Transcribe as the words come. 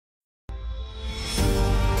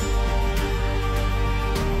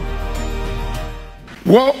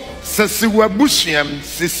wo sesi wabusuam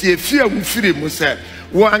sesi efia wufire mu se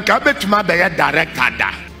wo anka betuma be ya director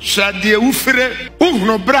da hwade wufire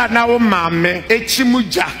uhunu bra na wo maame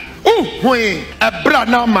echimuja uhui ebra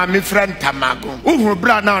na maame friend tamago uhunu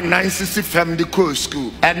bra na nan sisi fam the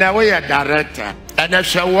school and now we are director and a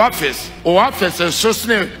show office so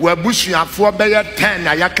sne wabusuafo be ya 10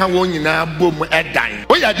 na yaka wo nyina bom edan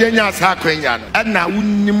wo ya de nya sa kwanya no and na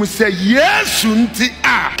wunnim se Yesu nti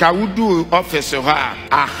a ka wudu office ho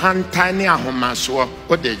a hantan ne ahomaso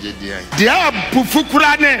o de gedian dia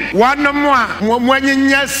pufukura ne wanom a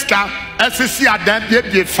mwanyinya ska asisi adan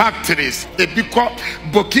bie factories ebiko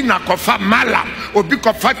Burkina kofa mala obi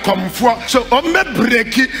kofa komfo so o me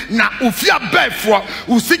breki na ofia befo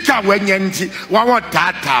usika wanyanti wa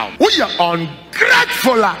tata we are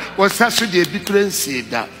ungrateful was sasu de bikrensi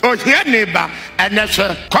da o here neighbor and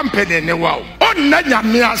company ne wow o na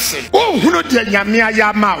nyame ase o hunu de nyame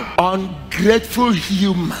ayama ungrateful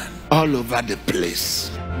human all over the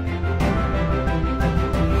place.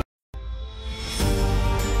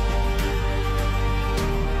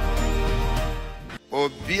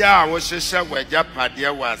 Obia wo hwehwe wagya pade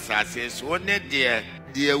wa asase so ne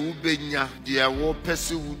de wubenya de wo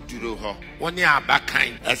pese wuduro ho woni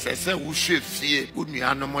abakan esese wo hwe fie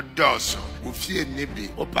unuanom doso wo fie nebi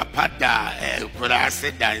o papa da kura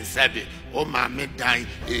ase dan sabe o maame dan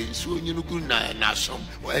enso nyinugu na som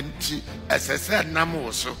anti esese nam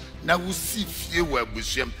wo so na wo si fie wa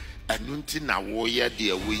abusuam anu nti na wo ye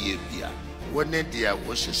de wo ye bia woni de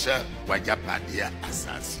wo hwehwe wagya pade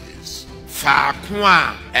asase faako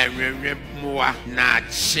a enwenwe moa na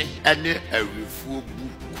chi ene awifuo bu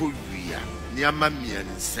kowia niama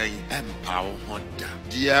miensen empawo honda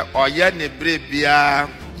de oye ne brebia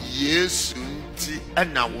Yesu nti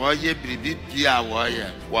ena wo ye bribi bia wo ye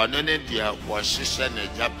wono ne de wo hyehyɛ na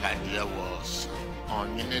japade wo so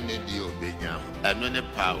onyene ne de obenya eno ne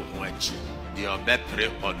pa ho achi de obepre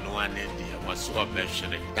ono ane de wo so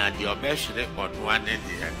obehwere na de obehwere ono ane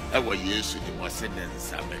de ewo Yesu de mo se ne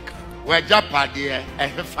nsabeka wagya pade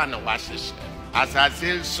ehfa na wahyehyɛ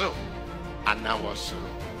asase so ana wo so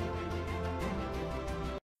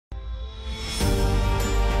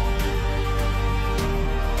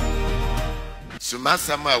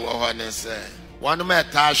sumasama wo ho ne se wonum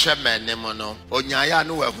eta hwe manim no onyaya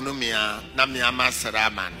no wahunu mia na mia masra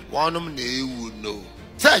man wonum na ewu no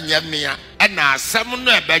sanya mia na asem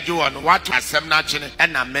no ebegye won wato asem na kyene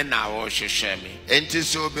na me na wo hwehwe me enti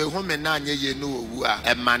so behu me na anye ye no owu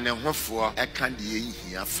a ema ne hofo eka de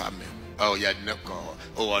ehia fa me o ya ne ko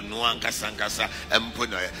o no ankasa empo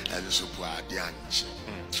no enso po ade anche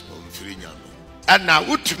o mfiri nyame ana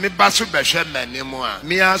utumi baso behwe manim a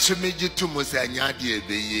me aso megitu mo sanya de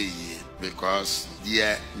ebeye because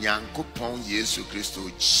the nyankopon Yesu Kristo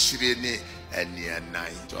chire ne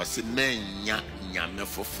enianai to se menya nyame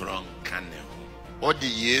foforo nkane ho odi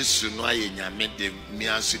Yesu no aye nyame de me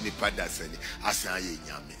aso nipa dasani asa aye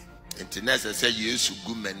nyame internet say Yesu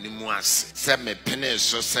gu manim ase se me pene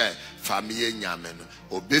so se family nyame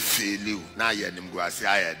no obefeli na aye nim gu ase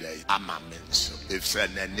aye dai ama me so if say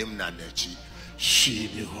nanim na nachi shi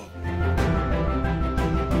ni ho.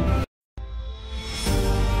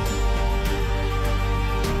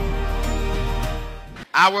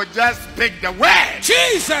 I will just pick the word.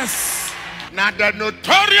 Jesus. Now the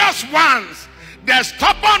notorious ones, the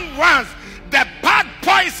stubborn ones, the bad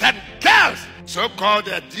boys and girls, so-called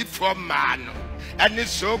the deformed man, and the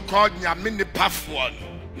so-called Nyamini Pafuan.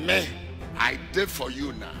 Me, I did for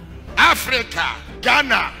you now. Africa,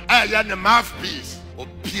 Ghana, I am the mouthpiece.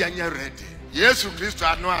 Opianya ready. Yesu Christo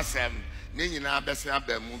ano asem. Nina bese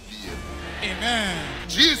abemu biye. Amen.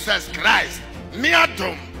 Jesus Christ, me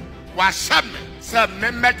Adom, wasame. Say me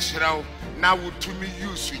mechro na wutumi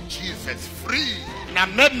use Jesus free na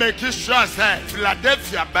me make sure say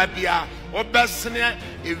Philadelphia babia obesene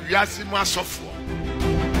ewiase mu asofo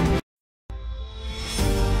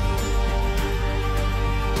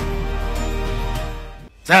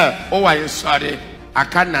say o wa sorry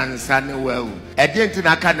aka nansa ne wawu edenti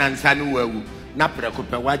na aka nansa ne wawu na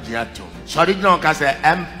prekope waje ato sorry no ka say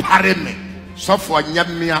empare me sofo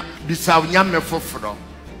nyamia bisa nyame foforo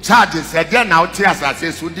charge said there now tears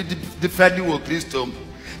as so did defend wo Christo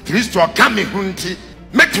come hunti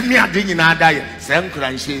make me adin na die say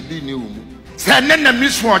nkran she bi ni umu say na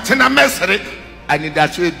miss what na mesere ani da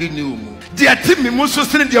so bi ni umu de timi mu so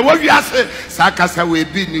sene de wa wiase sakasa we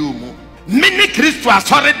bi ni umu mini Christo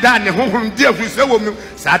asore da ne honhom de afu se wo mu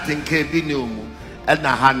sa tenka bi ni umu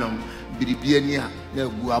na hanom biribia ni a na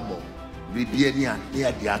gu abo biribia ni a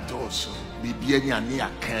na de atoso bibianya ne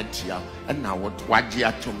akatia na waje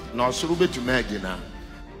atom na osoro betuma agina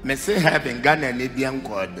me say heaven Ghana ne bia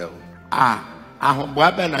nkoda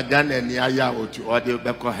ahoboa na Ghana ni aya otu ode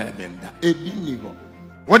beko heaven da ebi ni ho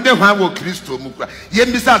wode hwan wo Kristo mu kra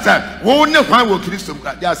yembisa sa wo ne hwan wo Kristo mu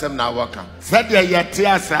kra dia asem na waka said yete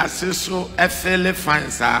asase so efele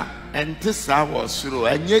fansa ente sa wo suro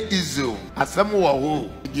enye izo asem wo ho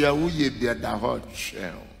dia wo ye bia da ho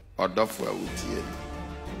hwe odofo awutie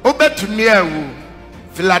obetumi awu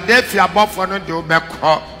Philadelphia bofo no de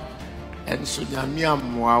obekọ enso nyame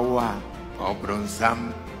amoa wo a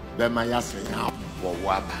obronsam bema yasenya wo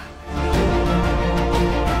waba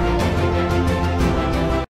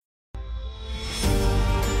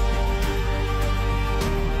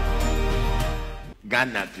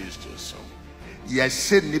Ghana Kristo so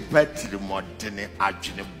yɛhyɛ nipa tirimɔdene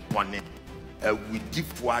adwene bɔne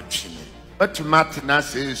awudifo adwene otumatena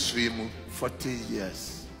sɛ esue mu 40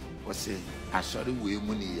 years wɔsɛ asɔre wee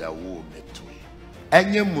mu ne yawo metoe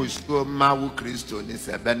enye musko ma wo Kristo ni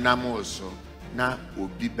sɛ bɛnam wo so na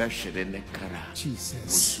obi bɛhwere ne kara Jesus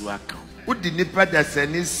musu aka wodi nipa da sɛ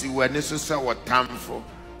ne si w'ani so sɛ wɔtamfo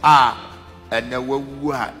a ɛnɛ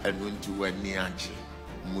wawu a ɛno nti w'ani agye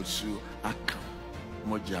musu aka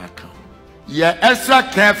moja aka ye extra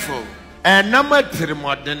careful enam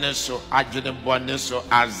atirimodene so adwene bone so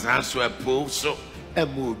azan so epo so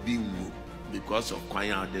emo obi wu because of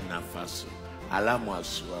kwan ade na faso alamu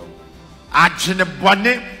asoa adwene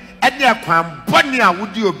bone ene kwan bone a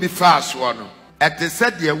wodi obi faso no ete se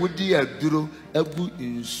de wodi aduro agu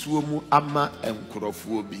nsuo mu ama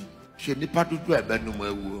enkrofo obi hwe nipa dodo ebenum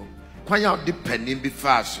awu kwan ade panin bi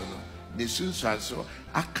faso no ne sunsuanso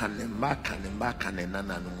akane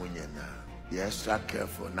nana no munyana. Yes, so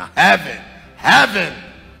careful now. Heaven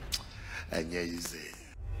and yeah, easy.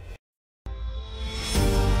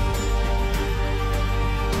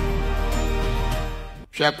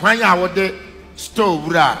 Shakwanya wode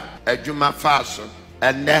stove ra adwuma faso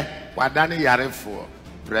ene wadane yare for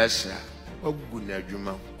pressure ogu na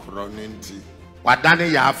adwuma kronenti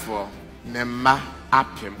wadane yafo ne ma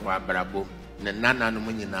apem wabrabo ne nana no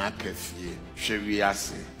munyina akafie hwewi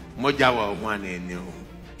ase moja wa ho ana eni ho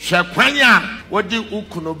hwekwanya wodi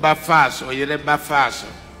ukunu ba faso yere ba faso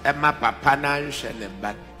ema papa na nhwe ne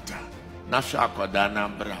bata na hwe akoda na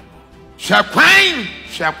brabo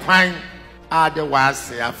hwekwan ade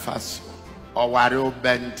wase afaso oware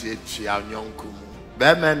obenti echi anyonkumu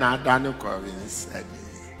be me na adane kowinsani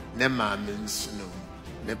ne maame nsuno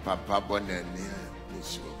ne papa bonani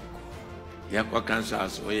niso yako kansa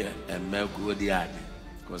so ye emegu di ade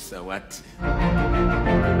ko se wati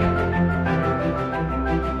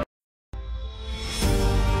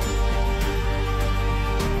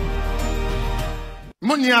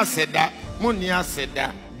muni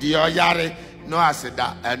aseda di oyare no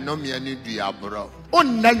aseda enomia ni duabro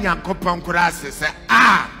onna nyankopon kura asese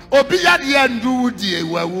obi yade andu di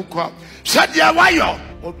ewawu ko hwede wayo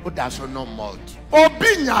oda so no malt obi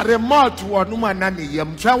nyare malt wonu mana ne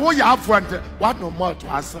yam hwe wo ya afo what no malt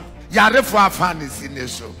asa yarefo afa ne sine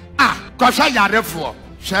so ko hwe yarefo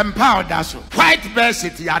hwempa oda so white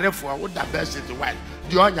bedsheet yarefo oda bedsheet white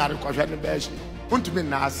di onyare ko hwe ne bedsheet untumi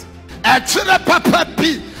na asa echire papa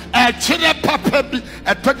bi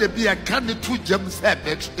etode bi e kan tu jam se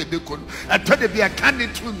be kono etode bi e kan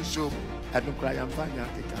tu nso enukra yamfanya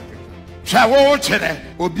keka wo chere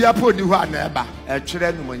obi apo ni ho aneba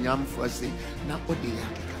echire numonyamfo se na ode ya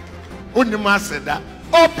onim aseda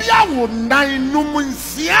obi awo nan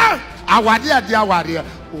numunsia awade ade aware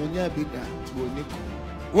onya bi da ti oniko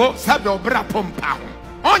wo sabe obra pompa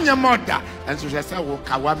ho onye moda enso hwese wo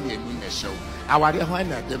kawa mienu na hyew aware ho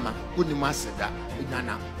na de ma onim aseda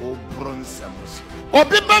nyana obronsamos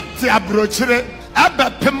obi bati abrochire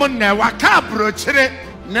abapem na waka abrochire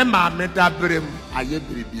ne maame dabrem aye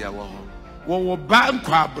biribia wo ba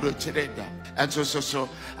nkwa abrochire da enso so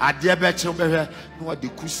ade be che behwe na ode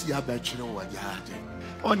kusi abachire wo yaade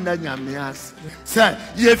onna nyame as se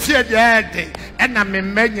ye fie de ena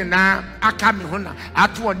memma nyina aka me ho na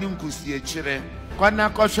ato oni nkusi akire kwana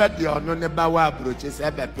kɔhwɛ de ono ne ba wa abroche se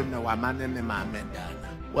abapem na wa mane ne maame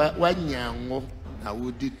da wa nyanwo na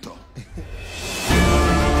wodi to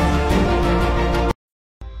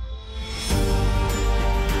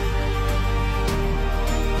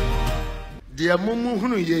dia mumu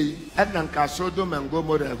hunu yei adanka Sodom and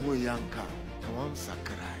Gomorrah hu yanka kawon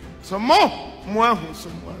sakrai so mo ahu so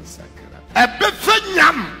mo sakrai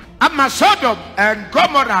ebefanyam ama Sodom and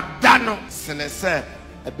Gomorrah dano senese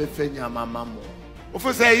ebefanyam amamo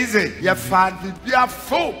ofo say ize ye fa bia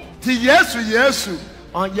fo ti Yesu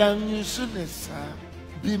on young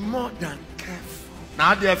be more than careful.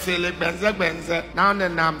 Now they feel it benze. Now the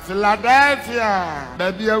name Philadelphia.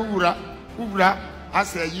 Baby ura. I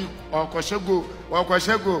say you or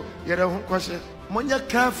koshego, yere hon koshe. Monya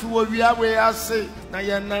careful we are where I say. Na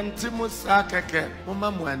ya nantimu sakeke.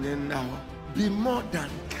 Mama mwane now. Be more than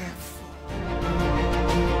careful.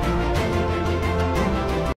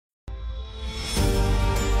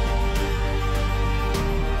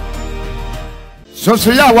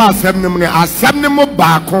 So ya wa asem ne mo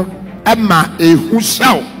baako ema ehu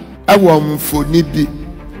shaw ewo mfoni bi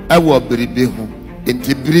ewo biribi ho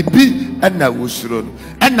enti biribi na wosuro no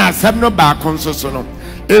na asem no baako nso so no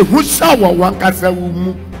ehu shaw wo wankasa wo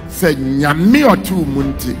mu se nyame otu mu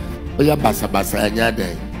nti oya basa basa anya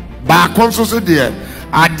den baako nso so de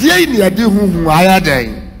ade ni ade huhu aya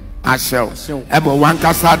den ahyew ebo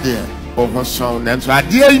wankasa de oho shaw na nso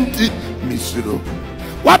ade nti misuro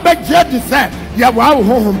wabegye de se ya wa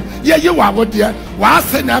hohom ye ye wa wode wa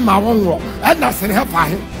ase na ma wonwo na se he fa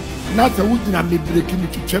he na se wugina mebreki ni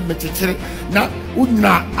twetwe metekere na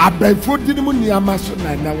wugina abanfo dini mu niama so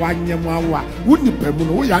na wanyem awa wunipa mu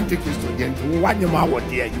no wo ya antikristo de nti wanyem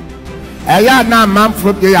awode ayi eya na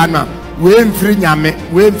manfro de ya na we mfiri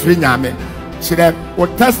nyame kire wo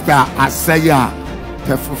testa asaya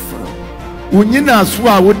tefoforo unyina so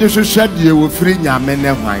a wode hwehwe de wo firi nyame ne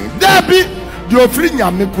hwan dabi do free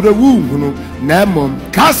nyame kura wuhunu na mom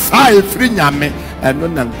kasa e free nyame eno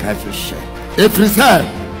na nka hwehwe e free say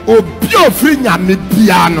obi o free nyame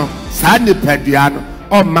bia no sa ne padua no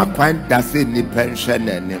o makwan da se ni penhwe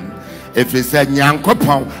na anem e free say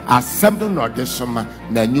nyankopon asem no de soma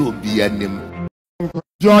na nye obi anem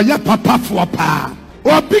jo ya papa fo pa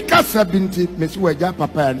obi kasa binti mesi waja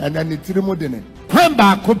papa na ne tirimu de ne kwan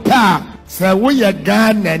ba ko pa se wo ye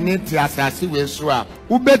Ghana ni ti asase we so a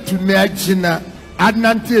wo betumi agina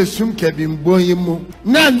anante esum kebimboyi mu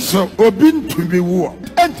nanso obi ntumi wo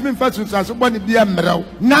entumi fasu saso boni bia mrew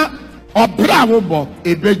na obra wo bo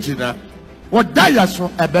ebegina wo daya so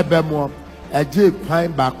ebebe mu age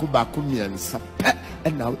kwan ba ko miensa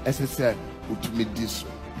pe na esese utumi diso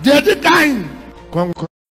de kan konko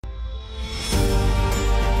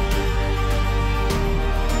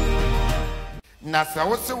na sa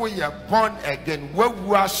wo se wo ye born again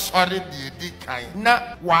wawu asori de kan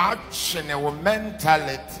na wa chene wo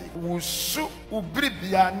mentality wo su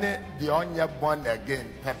ubribia ne de onye born again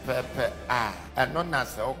pepepe eno na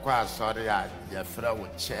sa wo kwa asori a ye fra wo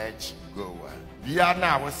church goer bia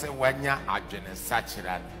na wo se wanya adwene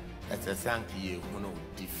sachira esesank ye hunu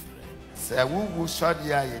different se wo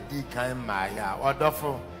sori a ye di kan ma ya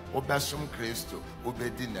odofo obesum Kristo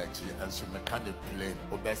obedi nachi and so mechanic plane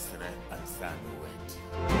obesere and stand wait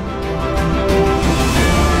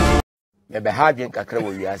ebe hadwen kakra wo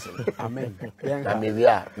wiase amen na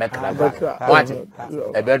mewia mekra ba what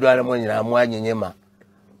ebe do ala mo nyina mo anynyema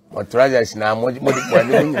mo treasures na mo mo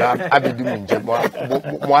nyina abedu mu nje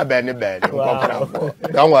mo abene bene kokra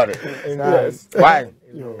don't worry yes why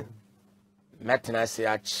Metna say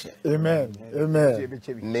ache. Amen.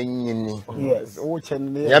 Nenyini. Yes.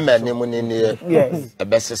 Yamani munini. Yes.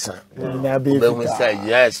 Ebesesa. Be say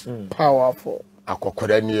yes. Powerful.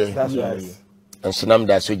 Akokora nie. That's right. And sunam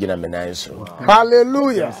da so gina menan so.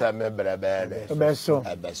 Hallelujah. Say me brabele.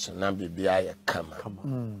 Ebeso na bibia ye kama.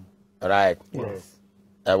 Right. Yes.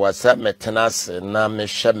 I was at metna say na me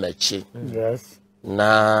hwe mechi. Yes.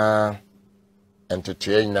 Na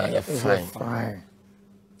entertain na ye fine.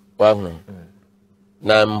 Well,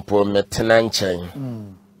 na mpo metena nchen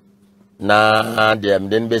na dem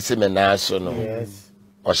den besi me na so no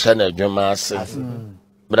o hye na adwuma ase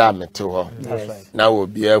bra mete ho na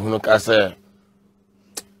obi ahunu ka se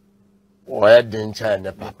o ya den chan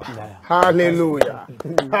ne papa hallelujah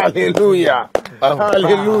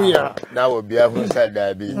na obi ahunu sa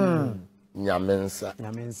da bi nyamensa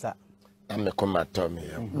na me koma to me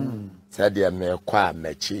sa dia me kwa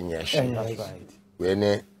machi nyehwe we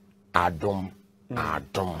ne Adom, the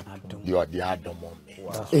Adom.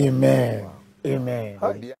 Amen.